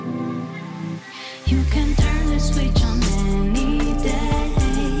You can turn the switch on any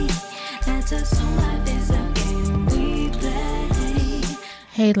day. Let's assume life is a game we play.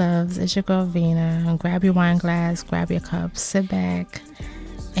 Hey loves, it's your girl Vina. Grab your wine glass, grab your cup, sit back,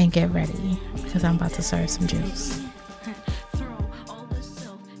 and get ready because I'm about to serve some juice.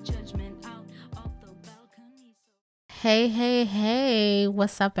 Hey,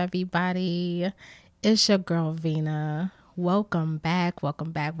 what's up everybody? It's your girl Vina. Welcome back.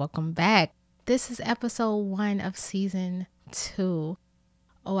 This is episode 1 of season 2.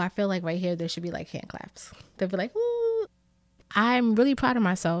 Oh, I feel like right here there should be like hand claps. They'll be like, woo. I'm really proud of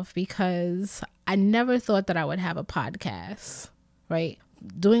myself because I never thought that I would have a podcast, right?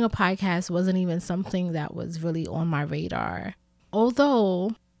 Doing a podcast wasn't even something that was really on my radar.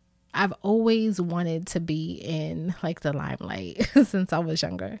 Although I've always wanted to be in like the limelight since I was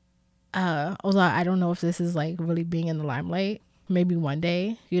younger. Although I don't know if this is like really being in the limelight. Maybe one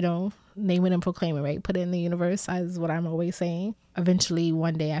day, name it and proclaim it, right? Put it in the universe is what I'm always saying. Eventually,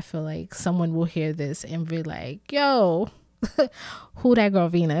 one day I feel like someone will hear this and be like, yo, who that girl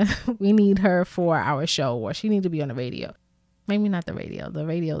Vina? We need her for our show, or she need to be on the radio. Maybe not the radio. The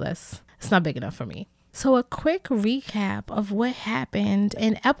radio, it's not big enough for me. So a quick recap of what happened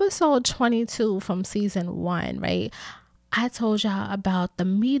in episode 22 from season 1, right? I told y'all about the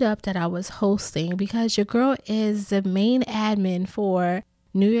meetup that I was hosting because your girl is the main admin for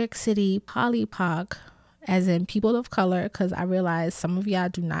New York City POC, as in people of color, because I realize some of y'all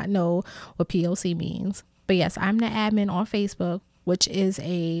do not know what POC means. But yes, I'm the admin on Facebook, which is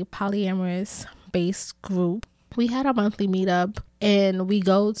a polyamorous based group. We had a monthly meetup and we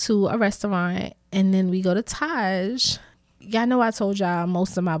go to a restaurant and then we go to Taj. Y'all know I told y'all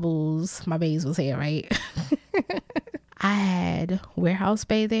most of my bays was here, right? I had Warehouse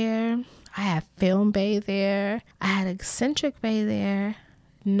Bay there. I had Film Bay there. I had Eccentric Bay there.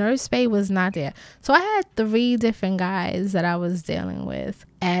 Nurse Bay was not there. So I had 3 different guys that I was dealing with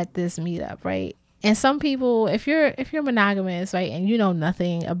at this meetup, right? And some people, if you're monogamous, right, and you know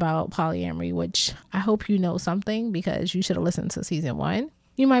nothing about polyamory, which I hope you know something because you should have listened to season 1,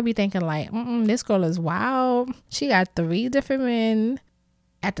 you might be thinking like, this girl is wild. She got 3 different men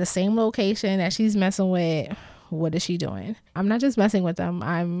at the same location that she's messing with. What is she doing? I'm not just messing with them.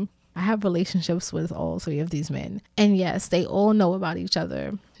 I have relationships with all 3 of these men. And yes, they all know about each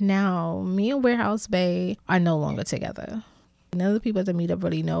other. Now, me and Warehouse Bay are no longer together. None of the people at the meetup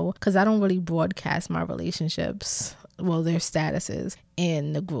really know because I don't really broadcast my relationships, well, their statuses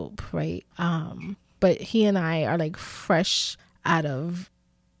in the group, right? But he and I are like fresh out of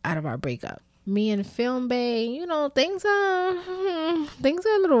our breakup. Me and Film Bay, things are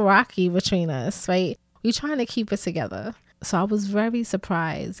a little rocky between us, right? We're trying to keep it together. So I was very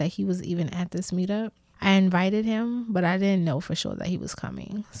surprised that he was even at this meetup. I invited him, but I didn't know for sure that he was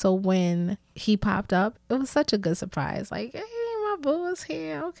coming. So when he popped up, it was such a good surprise. Like, hey, my boo is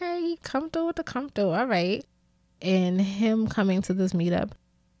here. Okay, he come through with the come through. All right. And him coming to this meetup,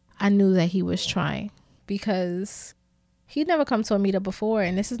 I knew that he was trying because he'd never come to a meetup before.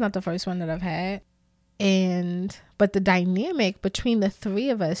 And this is not the first one that I've had. But the dynamic between the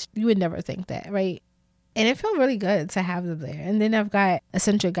 3 of us, you would never think that, right? And it felt really good to have them there. And then I've got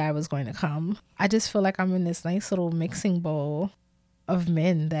Eccentric Guy was going to come. I just feel like I'm in this nice little mixing bowl of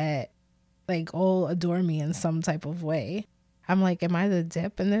men that like all adore me in some type of way. I'm like, am I the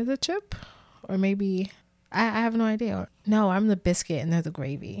dip and they're the chip? Or maybe, I have no idea. No, I'm the biscuit and they're the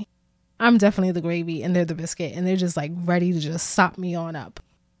gravy. I'm definitely the gravy and they're the biscuit. And they're just like ready to just sop me on up.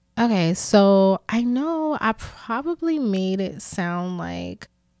 Okay, so I know I probably made it sound like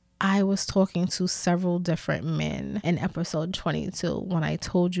I was talking to several different men in episode 22 when I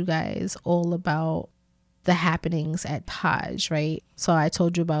told you guys all about the happenings at Taj, right? So I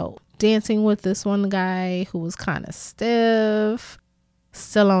told you about dancing with this one guy who was kind of stiff.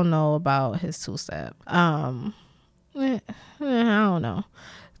 Still don't know about his 2-step. I don't know.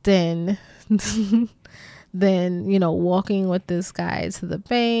 Then walking with this guy to the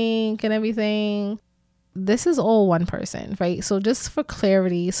bank and everything. This is all one person, right? So just for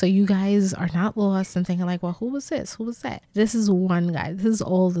clarity, so you guys are not lost and thinking like, well, who was this? Who was that? This is one guy. This is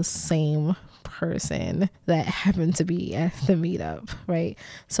all the same person that happened to be at the meetup, right?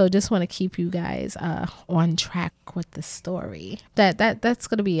 So just want to keep you guys on track with the story. That's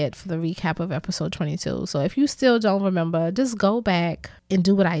going to be it for the recap of episode 22. So if you still don't remember, just go back and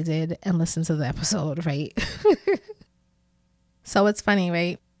do what I did and listen to the episode, right? So it's funny,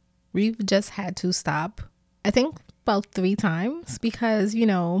 right? We've just had to stop, I think about 3 times because,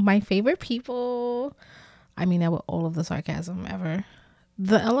 my favorite people, I mean that with all of the sarcasm ever,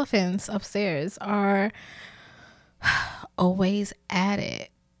 the elephants upstairs are always at it.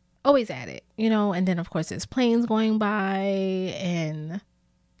 always at it, and then of course there's planes going by, and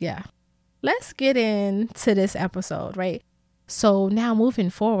yeah. Let's get into this episode, right? So now moving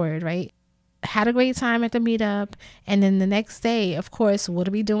forward, right? Had a great time at the meetup, and then the next day, of course, what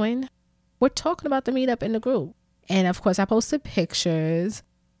are we doing? We're talking about the meetup in the group. And of course I posted pictures,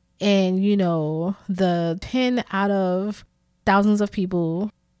 and the 10 out of thousands of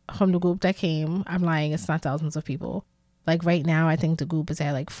people from the group that came, I'm lying, it's not thousands of people. Like right now, I think the group is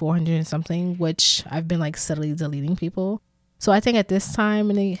at like 400 and something, which I've been like steadily deleting people. So I think at this time,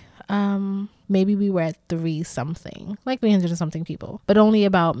 maybe we were at 300 and something people, but only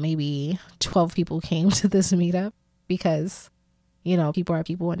about maybe 12 people came to this meetup because, people are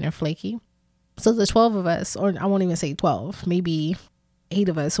people and they're flaky. So the 12 of us, or I won't even say 12, maybe 8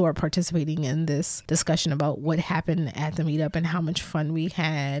 of us who are participating in this discussion about what happened at the meetup and how much fun we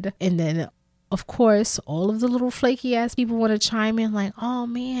had. And then of course, all of the little flaky ass people want to chime in like, oh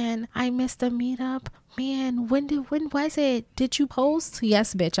man, I missed the meetup. Man, when was it? Did you post?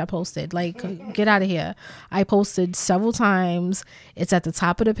 Yes, bitch, I posted. Like, get out of here. I posted several times. It's at the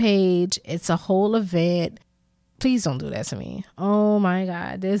top of the page. It's a whole event. Please don't do that to me. Oh my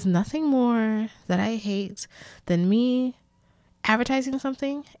God. There's nothing more that I hate than me advertising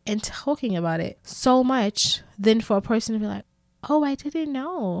something and talking about it so much than for a person to be like, oh, I didn't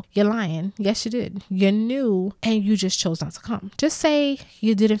know. You're lying. Yes, you did. You knew and you just chose not to come. Just say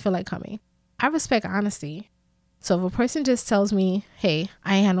you didn't feel like coming. I respect honesty. So if a person just tells me, hey,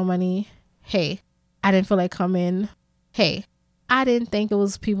 I ain't had no money. Hey, I didn't feel like coming. Hey, I didn't think it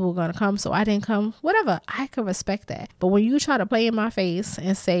was people were going to come, so I didn't come. Whatever. I can respect that. But when you try to play in my face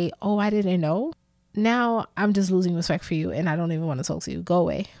and say, oh, I didn't know, now I'm just losing respect for you and I don't even want to talk to you. Go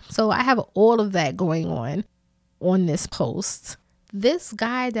away. So I have all of that going on this post. This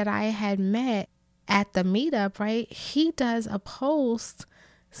guy that I had met at the meetup, right? He does a post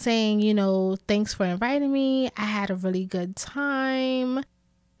saying, thanks for inviting me. I had a really good time.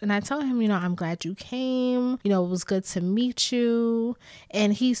 And I tell him, I'm glad you came. It was good to meet you.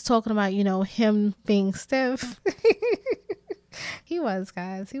 And he's talking about, him being stiff. He was,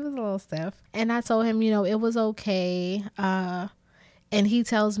 guys. He was a little stiff. And I told him, it was okay. And he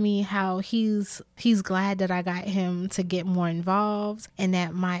tells me how he's glad that I got him to get more involved and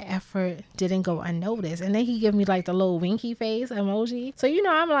that my effort didn't go unnoticed. And then he gave me like the little winky face emoji. So,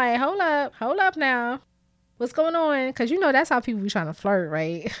 I'm like, hold up now. What's going on? Because, that's how people be trying to flirt,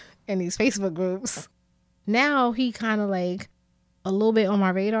 right? In these Facebook groups. Now he kind of like a little bit on my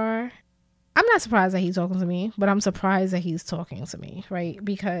radar. I'm not surprised that he's talking to me, but I'm surprised that he's talking to me, right?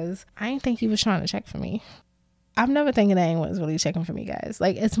 Because I didn't think he was trying to check for me. I'm never thinking that anyone's really checking for me, guys.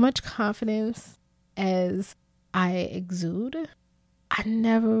 Like, as much confidence as I exude, I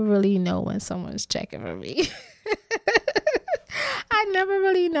never really know when someone's checking for me. I never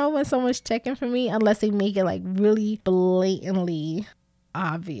really know when someone's checking for me unless they make it like really blatantly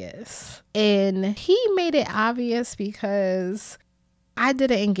obvious. And he made it obvious because I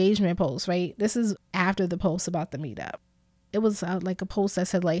did an engagement post, right? This is after the post about the meetup. It was like a post that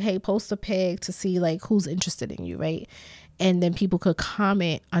said like, hey, post a pic to see like who's interested in you, right? And then people could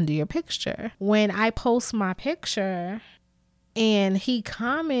comment under your picture. When I post my picture and he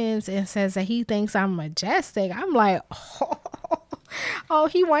comments and says that he thinks I'm majestic, I'm like, oh,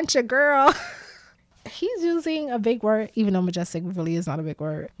 he wants your girl. He's using a big word, even though majestic really is not a big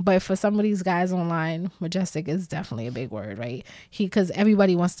word. But for some of these guys online, majestic is definitely a big word, right? Because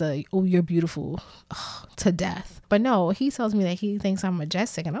everybody wants to, oh, you're beautiful to death. But no, he tells me that he thinks I'm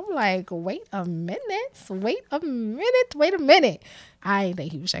majestic. And I'm like, wait a minute. I didn't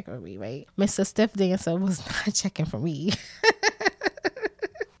think he was checking for me, right? Mr. Stiff Dancer was not checking for me.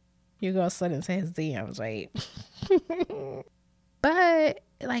 Your girl slid into his DMs, right? But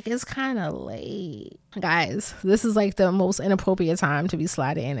like, it's kind of late. Guys, this is like the most inappropriate time to be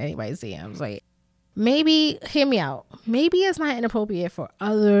sliding in anybody's DMs. Like, maybe, hear me out. Maybe it's not inappropriate for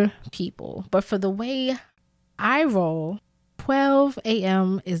other people, but for the way I roll, 12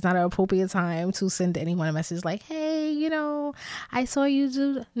 a.m. is not an appropriate time to send anyone a message like, hey, I saw you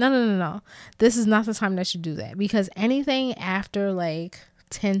do. No. This is not the time that you do that, because anything after like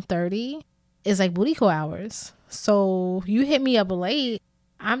 10:30 is like booty call hours. So you hit me up late,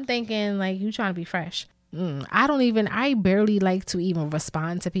 I'm thinking like you trying to be fresh. I barely like to even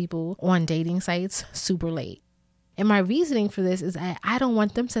respond to people on dating sites super late. And my reasoning for this is that I don't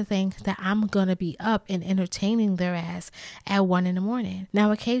want them to think that I'm going to be up and entertaining their ass at 1 a.m.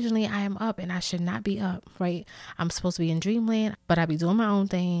 Now, occasionally I am up and I should not be up, right? I'm supposed to be in dreamland, but I be doing my own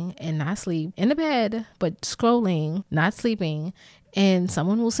thing and not sleep in the bed, but scrolling, not sleeping. And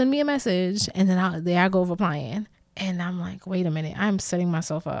someone will send me a message and then there I go replying. And I'm like, wait a minute, I'm setting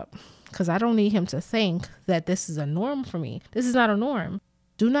myself up because I don't need him to think that this is a norm for me. This is not a norm.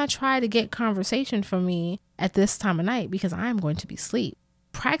 Do not try to get conversation from me at this time of night because I'm going to be asleep.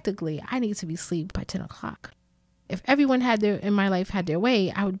 Practically, I need to be asleep by 10 o'clock. If everyone in my life had their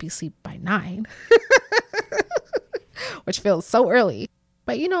way, I would be asleep by 9, which feels so early.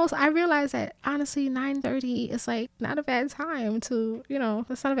 But, so I realized that honestly, 9:30 is like not a bad time to,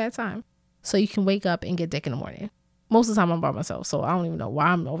 that's not a bad time. So you can wake up and get dick in the morning. Most of the time I'm by myself, so I don't even know why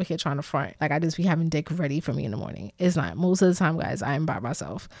I'm over here trying to front. Like I just be having dick ready for me in the morning. It's not. Most of the time, guys, I'm by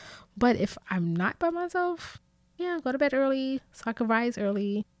myself. But if I'm not by myself, go to bed early so I can rise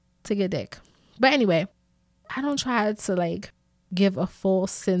early to get dick. But anyway, I don't try to like give a full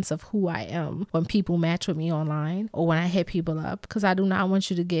sense of who I am when people match with me online or when I hit people up, because I do not want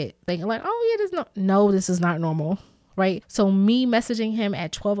you to get thinking like, oh yeah, this is not normal, right? So me messaging him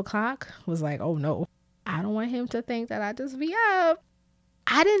at 12 o'clock was like, oh no, I don't want him to think that I just be up.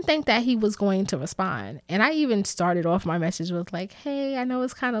 I didn't think that he was going to respond. And I even started off my message with like, hey, I know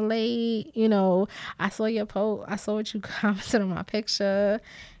it's kind of late. I saw your post. I saw what you commented on my picture.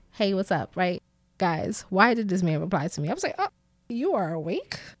 Hey, what's up? Right? Guys, why did this man reply to me? I was like, oh, you are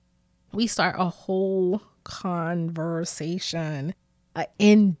awake? We start a whole conversation, an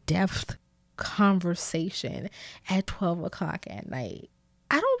in-depth conversation at 12 o'clock at night.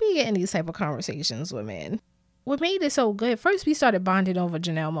 I don't be getting these type of conversations with men. What made it so good, first we started bonding over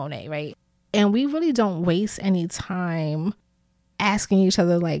Janelle Monáe, right? And we really don't waste any time asking each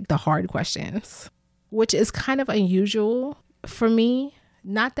other like the hard questions, which is kind of unusual for me.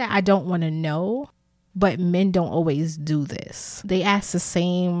 Not that I don't want to know, but men don't always do this. They ask the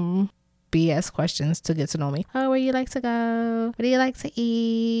same BS questions to get to know me. Oh, where you like to go? What do you like to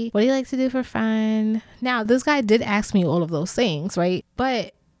eat? What do you like to do for fun? Now, this guy did ask me all of those things, right?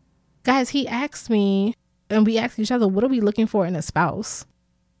 But guys, he asked me, and we asked each other, what are we looking for in a spouse?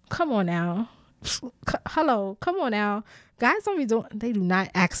 Come on now. Hello, come on now. Guys they do not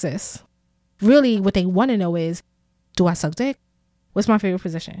ask this. Really, what they want to know is, do I suck dick? What's my favorite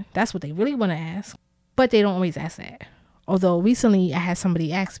position? That's what they really want to ask. But they don't always ask that. Although recently I had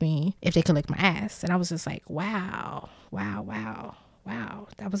somebody ask me if they could lick my ass. And I was just like, wow.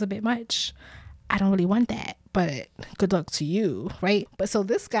 That was a bit much. I don't really want that. But good luck to you, right? But so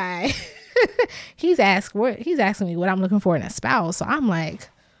this guy, he's asking me what I'm looking for in a spouse. So I'm like,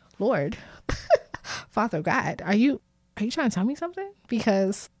 Lord, Father God, are you trying to tell me something?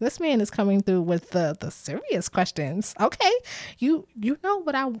 Because this man is coming through with the serious questions. Okay. You know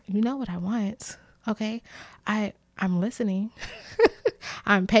what I want. Okay. I'm listening.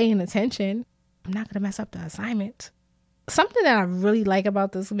 I'm paying attention. I'm not going to mess up the assignment. Something that I really like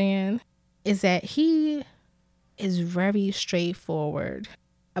about this man is that he is very straightforward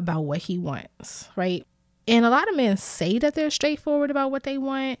about what he wants, right? And a lot of men say that they're straightforward about what they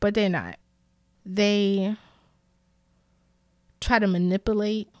want, but they're not. They try to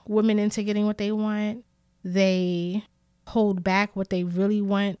manipulate women into getting what they want. They hold back what they really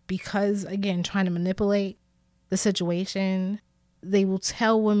want because, again, trying to manipulate the situation. They will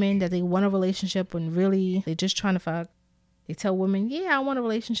tell women that they want a relationship when really they're just trying to fuck. They tell women, yeah, I want a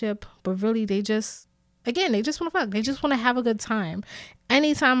relationship, but really they just want to fuck. They just want to have a good time.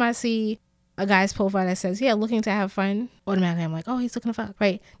 Anytime I see a guy's profile that says, yeah, looking to have fun, automatically I'm like, oh, he's looking to fuck,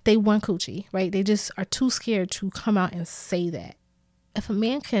 right? They want coochie, right? They just are too scared to come out and say that. If a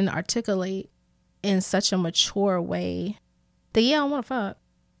man can articulate in such a mature way that, yeah, I want to fuck,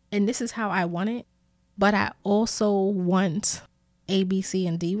 and this is how I want it, but I also want A, B, C,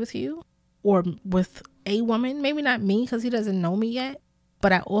 and D with you, or with a woman, maybe not me because he doesn't know me yet,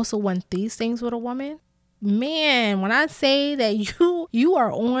 but I also want these things with a woman. Man, when I say that you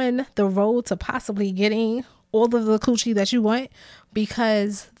are on the road to possibly getting all of the coochie that you want,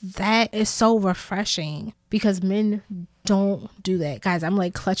 because that is so refreshing, because men don't do that. Guys, I'm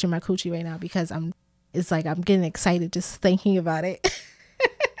like clutching my coochie right now because it's like I'm getting excited just thinking about it.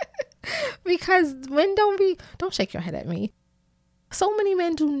 Because men don't shake your head at me. So many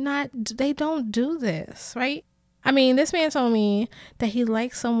men don't do this, right? I mean, this man told me that he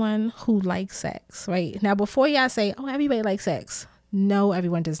likes someone who likes sex, right? Now, before y'all say, oh, everybody likes sex. No,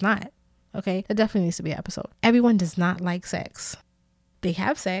 everyone does not. Okay? That definitely needs to be an episode. Everyone does not like sex. They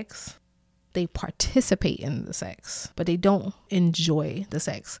have sex. They participate in the sex, but they don't enjoy the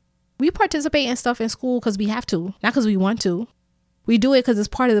sex. We participate in stuff in school because we have to, not because we want to. We do it because it's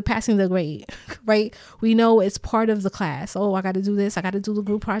part of the passing the grade, right? We know it's part of the class. Oh, I got to do this. I got to do the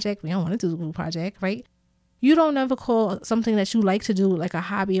group project. We don't want to do the group project, right? You don't ever call something that you like to do like a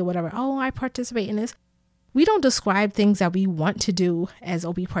hobby or whatever. Oh, I participate in this. We don't describe things that we want to do as,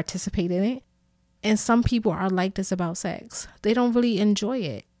 oh, we participate in it. And some people are like this about sex. They don't really enjoy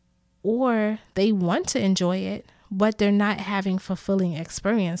it, or they want to enjoy it, but they're not having fulfilling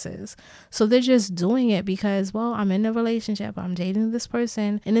experiences. So they're just doing it because, well, I'm in a relationship, I'm dating this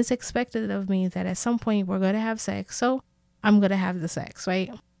person, and it's expected of me that at some point we're going to have sex. So I'm going to have the sex,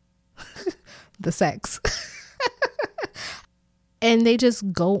 right? The sex. And they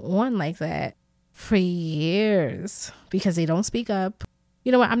just go on like that for years because they don't speak up.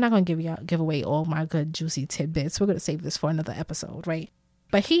 You know what? I'm not going to give away all my good juicy tidbits. We're going to save this for another episode, right?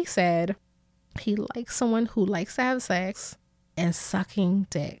 But he said he likes someone who likes to have sex and sucking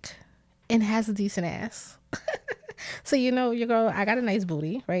dick and has a decent ass. So, you know, your girl, I got a nice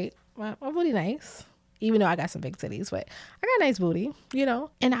booty, right? My booty nice. Even though I got some big titties, but I got a nice booty, you know?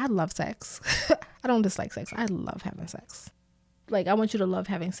 And I love sex. I don't dislike sex. I love having sex. Like, I want you to love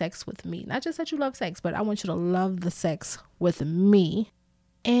having sex with me. Not just that you love sex, but I want you to love the sex with me.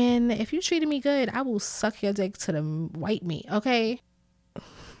 And if you treated me good, I will suck your dick to the white meat, okay?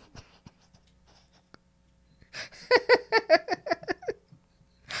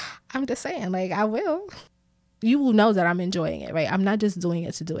 I'm just saying, like, I will. You will know that I'm enjoying it, right? I'm not just doing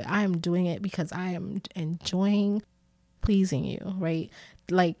it to do it. I am doing it because I am enjoying pleasing you, right?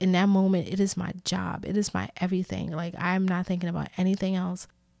 Like, in that moment, it is my job. It is my everything. Like, I'm not thinking about anything else.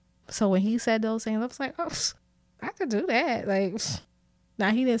 So when he said those things, I was like, oh, I could do that. Like, now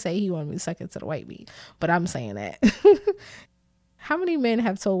he didn't say he wanted me to suck it to the white meat, but I'm saying that. How many men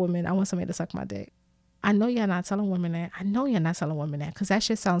have told women, I want somebody to suck my dick? I know you're not telling women that. I know you're not telling women that because that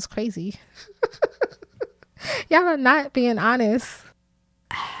shit sounds crazy. Y'all are not being honest.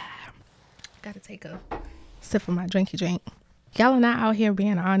 Gotta take a sip of my drinky drink. Y'all are not out here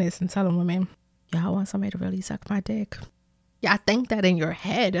being honest and telling women, y'all want somebody to really suck my dick. Y'all think that in your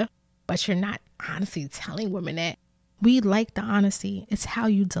head, but you're not honestly telling women that. We like the honesty. It's how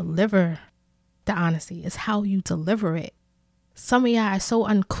you deliver the honesty. It's how you deliver it. Some of y'all are so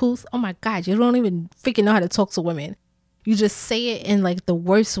uncouth. Oh my God, you don't even freaking know how to talk to women. You just say it in like the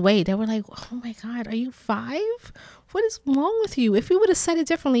worst way. They were like, oh my God, are you 5? What is wrong with you? If you would have said it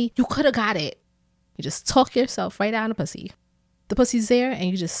differently, you could have got it. You just talk yourself right out of the pussy. The pussy's there and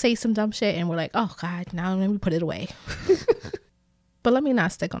you just say some dumb shit and we're like, oh God, now let me put it away. But let me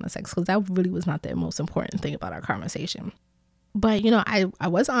not stick on the sex because that really was not the most important thing about our conversation. But, you know, I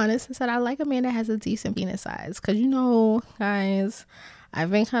was honest and said I like a man that has a decent penis size. Because, you know, guys, I've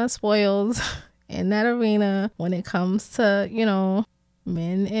been kind of spoiled in that arena when it comes to, you know,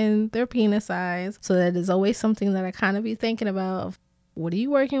 men and their penis size. So that is always something that I kind of be thinking about. What are you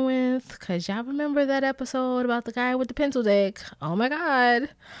working with? Because y'all remember that episode about the guy with the pencil dick. Oh my God.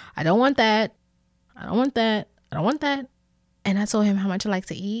 I don't want that. I don't want that. I don't want that. And I told him how much I like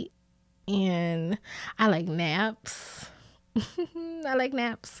to eat. And I like naps. I like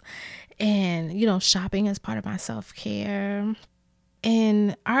naps. And, you know, shopping is part of my self-care.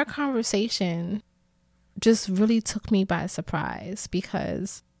 And our conversation just really took me by surprise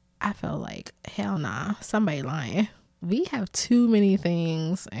because I felt like, hell nah, somebody lying. We have too many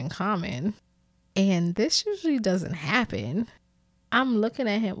things in common. And this usually doesn't happen. I'm looking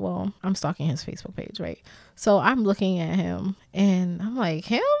at him. Well, I'm stalking his Facebook page, right? So I'm looking at him and I'm like,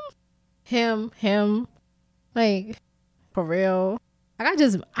 him, like, for real. Like,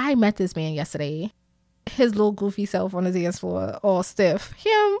 I met this man yesterday. His little goofy self on the dance floor, all stiff.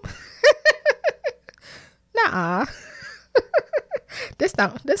 Him. Nuh-uh.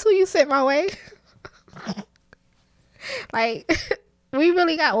 This who you sent my way? Like, we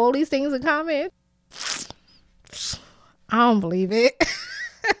really got all these things in common. I don't believe it.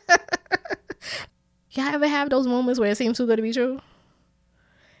 Y'all ever have those moments where it seems too good to be true?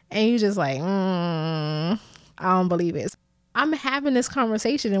 And you just like, I don't believe it. I'm having this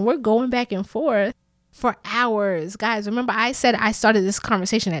conversation and we're going back and forth for hours. Guys, remember I said I started this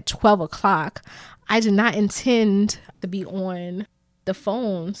conversation at 12 o'clock. I did not intend to be on the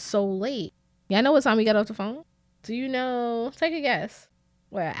phone so late. Y'all know what time we got off the phone? Do you know? Take a guess.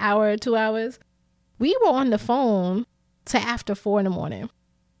 What, an hour, 2 hours? We were on the phone to after 4 in the morning.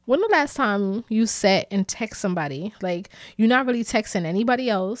 When the last time you sat and text somebody? Like, you're not really texting anybody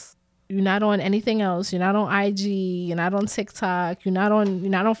else. You're not on anything else. You're not on IG. You're not on TikTok. You're not on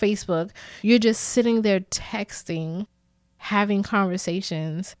Facebook. You're just sitting there texting, having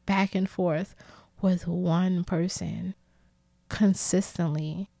conversations back and forth with one person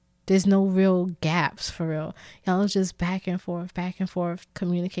consistently. There's no real gaps for real. Y'all just back and forth,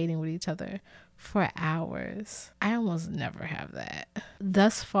 communicating with each other for hours. I almost never have that.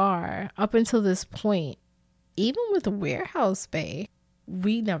 Thus far, up until this point, even with Warehouse Bae,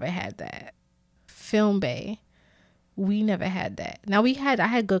 we never had that. Film Bae, we never had that. Now I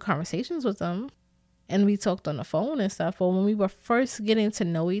had good conversations with them. and we talked on the phone and stuff. But when we were first getting to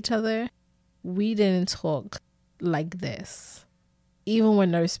know each other, we didn't talk like this. Even with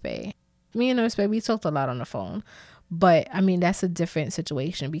Nurse Bay. Me and Nurse Bay, we talked a lot on the phone. But I mean, that's a different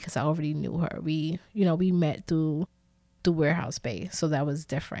situation because I already knew her. We met through the Warehouse Bay. So that was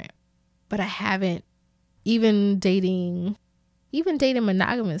different. But I haven't, even dating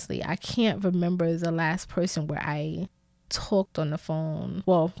monogamously, I can't remember the last person where I talked on the phone,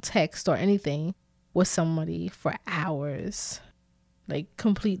 well, text or anything with somebody for hours, like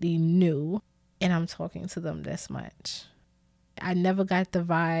completely new, and I'm talking to them this much. I never got the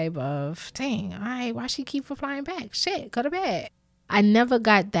vibe of, dang, why she keep replying back? Shit, go to bed. I never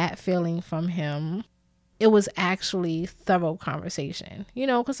got that feeling from him. It was actually thorough conversation,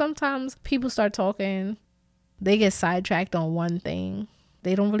 because sometimes people start talking, they get sidetracked on one thing.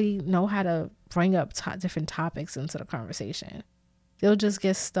 They don't really know how to bring up different topics into the conversation. They'll just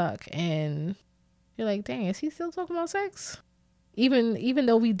get stuck and you're like, dang, is he still talking about sex? Even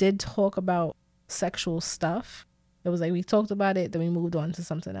though we did talk about sexual stuff, it was like we talked about it, then we moved on to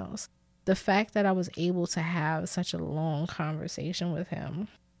something else. The fact that I was able to have such a long conversation with him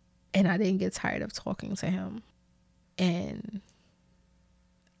and I didn't get tired of talking to him, and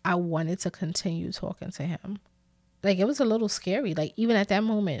I wanted to continue talking to him. Like, it was a little scary. Like, even at that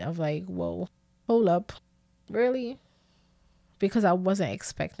moment of like, whoa, hold up. Really? Because I wasn't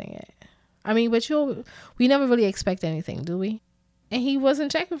expecting it. I mean, but we never really expect anything, do we? And he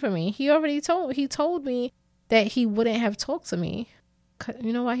wasn't checking for me. He told me that he wouldn't have talked to me.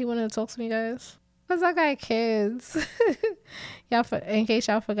 You know why he wouldn't have talked to me, guys? Because I got kids. In case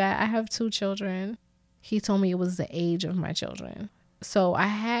y'all forgot, I have 2 children. He told me it was the age of my children. So I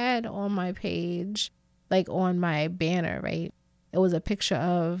had on my page, like on my banner, right? It was a picture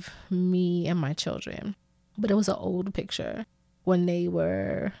of me and my children. But it was an old picture when they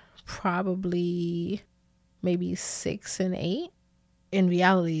were probably maybe 6 and 8. In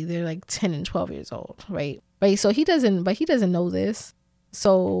reality, they're like 10 and 12 years old, right? Right. So he doesn't know this.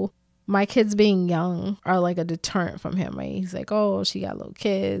 So my kids being young are like a deterrent from him, right? He's like, oh, she got little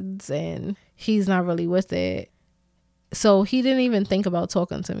kids and he's not really with it. So he didn't even think about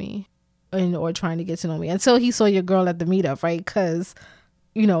talking to me or trying to get to know me until he saw your girl at the meetup, right? Because,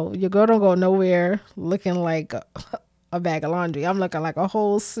 your girl don't go nowhere looking like a bag of laundry. I'm looking like a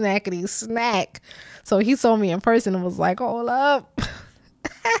whole snackety snack. So he saw me in person and was like, hold up.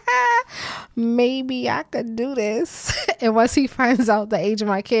 Maybe I could do this. And once he finds out the age of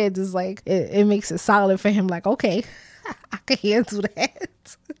my kids, is like, it makes it solid for him. Like, okay, I can handle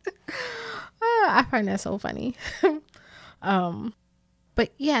that. I find that so funny.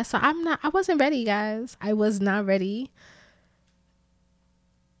 But yeah, so I wasn't ready, guys. I was not ready.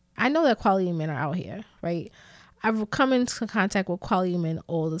 I know that quality men are out here, right? I've come into contact with quality men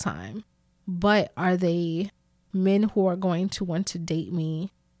all the time, but are they men who are going to want to date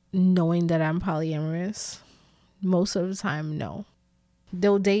me knowing that I'm polyamorous? Most of the time, no.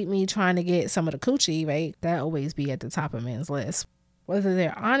 They'll date me trying to get some of the coochie, right? That always be at the top of men's list. Whether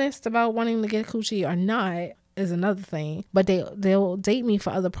they're honest about wanting to get coochie or not is another thing, but they'll date me for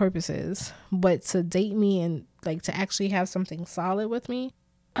other purposes. But to date me and like to actually have something solid with me,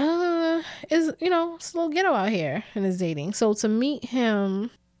 is, it's a little ghetto out here in his dating. So to meet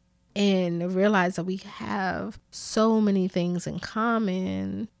him and realize that we have so many things in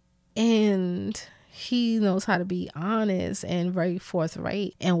common, and he knows how to be honest and very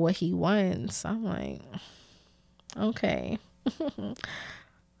forthright in what he wants, I'm like, okay.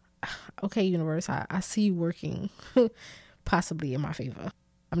 Okay, universe, I see you working possibly in my favor.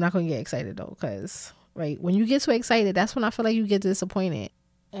 I'm not going to get excited though, because right, when you get too excited, that's when I feel like you get disappointed.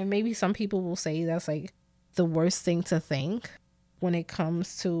 And maybe some people will say that's like the worst thing to think when it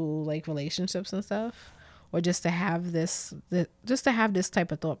comes to like relationships and stuff, or just to have this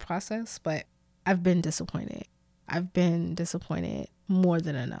type of thought process. But I've been disappointed. I've been disappointed more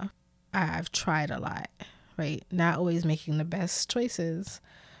than enough. I've tried a lot, right? Not always making the best choices,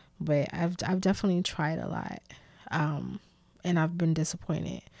 but I've definitely tried a lot, and I've been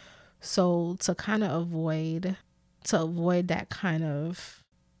disappointed. So to kind of avoid that kind of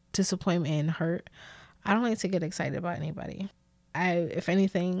disappointment and hurt, I don't like to get excited about anybody. If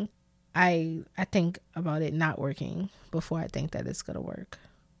anything, I think about it not working before I think that it's gonna work,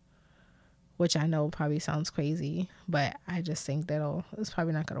 which I know probably sounds crazy, but I just think that it's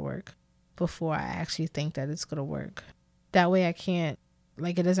probably not gonna work before I actually think that it's gonna work. That way I can't,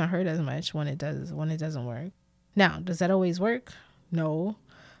 like, it doesn't hurt as much when it doesn't work. Now, does that always work? No.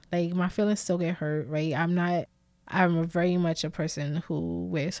 Like, my feelings still get hurt, right? I'm very much a person who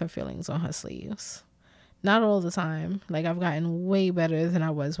wears her feelings on her sleeves. Not all the time. Like, I've gotten way better than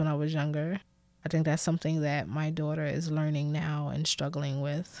I was when I was younger. I think that's something that my daughter is learning now and struggling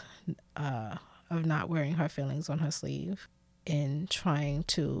with, of not wearing her feelings on her sleeve and trying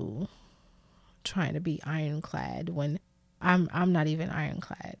to be ironclad when I'm not even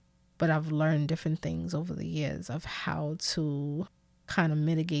ironclad. But I've learned different things over the years of how to kind of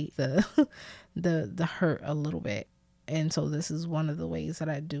mitigate the hurt a little bit. And so this is one of the ways that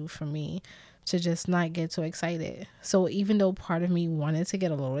I do for me to just not get too excited. So even though part of me wanted to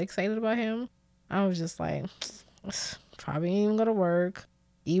get a little excited about him, I was just like, probably ain't even gonna work.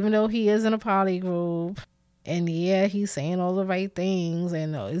 Even though he is in a poly group, and yeah, he's saying all the right things,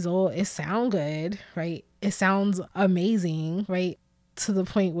 and it sounds good, right? It sounds amazing, right? To the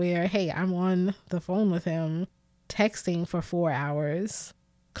point where, hey, I'm on the phone with him, texting for 4 hours.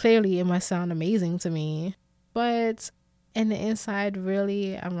 Clearly, it must sound amazing to me, but in the inside,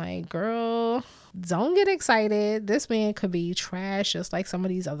 really, I'm like, girl, don't get excited. This man could be trash, just like some of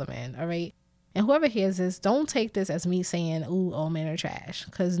these other men, all right? And whoever hears this, don't take this as me saying, ooh, all men are trash.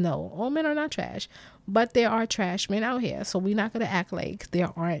 Because no, all men are not trash. But there are trash men out here. So we're not going to act like there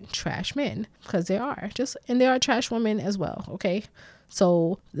aren't trash men. Because there are. And there are trash women as well, okay?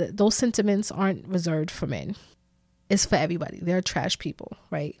 So those sentiments aren't reserved for men. It's for everybody. There are trash people,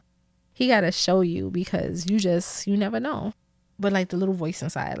 right? He got to show you, because you never know. But like the little voice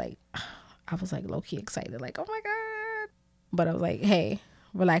inside, like, I was like low-key excited. Like, oh my God. But I was like, hey,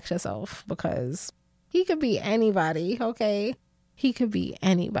 relax yourself, because he could be anybody, okay? He could be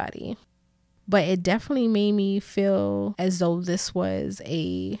anybody. But it definitely made me feel as though this was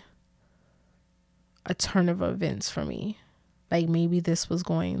a turn of events for me. Like maybe this was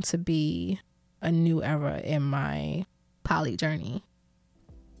going to be a new era in my poly journey.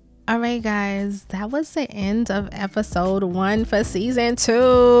 All right, guys, that was the end of episode 1 for season 2.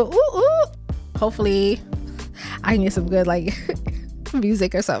 Ooh. Hopefully I can get some good like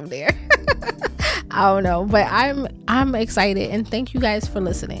music or something there. I don't know, but I'm excited, and thank you guys for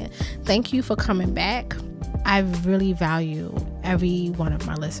listening. Thank you for coming back. I really value every one of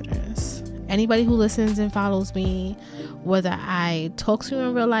my listeners. Anybody who listens and follows me, whether I talk to you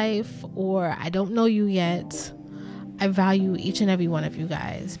in real life or I don't know you yet, I value each and every one of you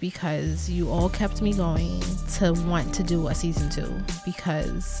guys, because you all kept me going to want to do a season 2,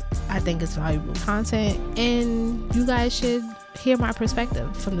 because I think it's valuable content, and you guys should hear my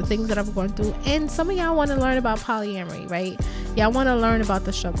perspective from the things that I've gone through. And some of y'all want to learn about polyamory, right? Y'all want to learn about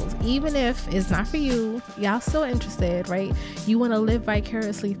the struggles, even if it's not for you. Y'all still interested, right? You want to live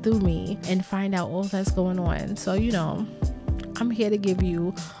vicariously through me and find out all that's going on. So I'm here to give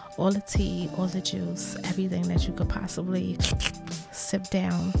you all the tea, all the juice, everything that you could possibly sip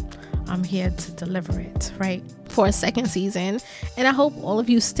down. I'm here to deliver it, right? For a second season. And I hope all of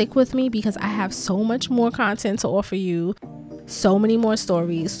you stick with me, because I have so much more content to offer you. So many more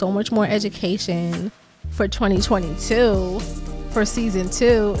stories, so much more education for 2022, for season 2.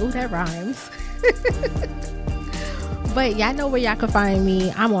 Ooh, that rhymes. But y'all know where y'all can find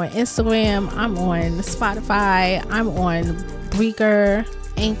me. I'm on Instagram. I'm on Spotify. I'm on Breaker,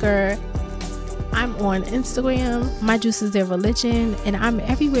 Anchor. I'm on Instagram. My Juice is Their Religion. And I'm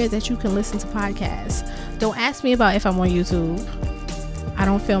everywhere that you can listen to podcasts. Don't ask me about if I'm on YouTube. I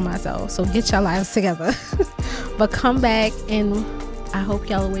don't film myself. So get your lives together. But come back, and I hope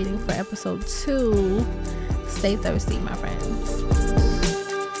y'all are waiting for episode 2. Stay thirsty, my friends.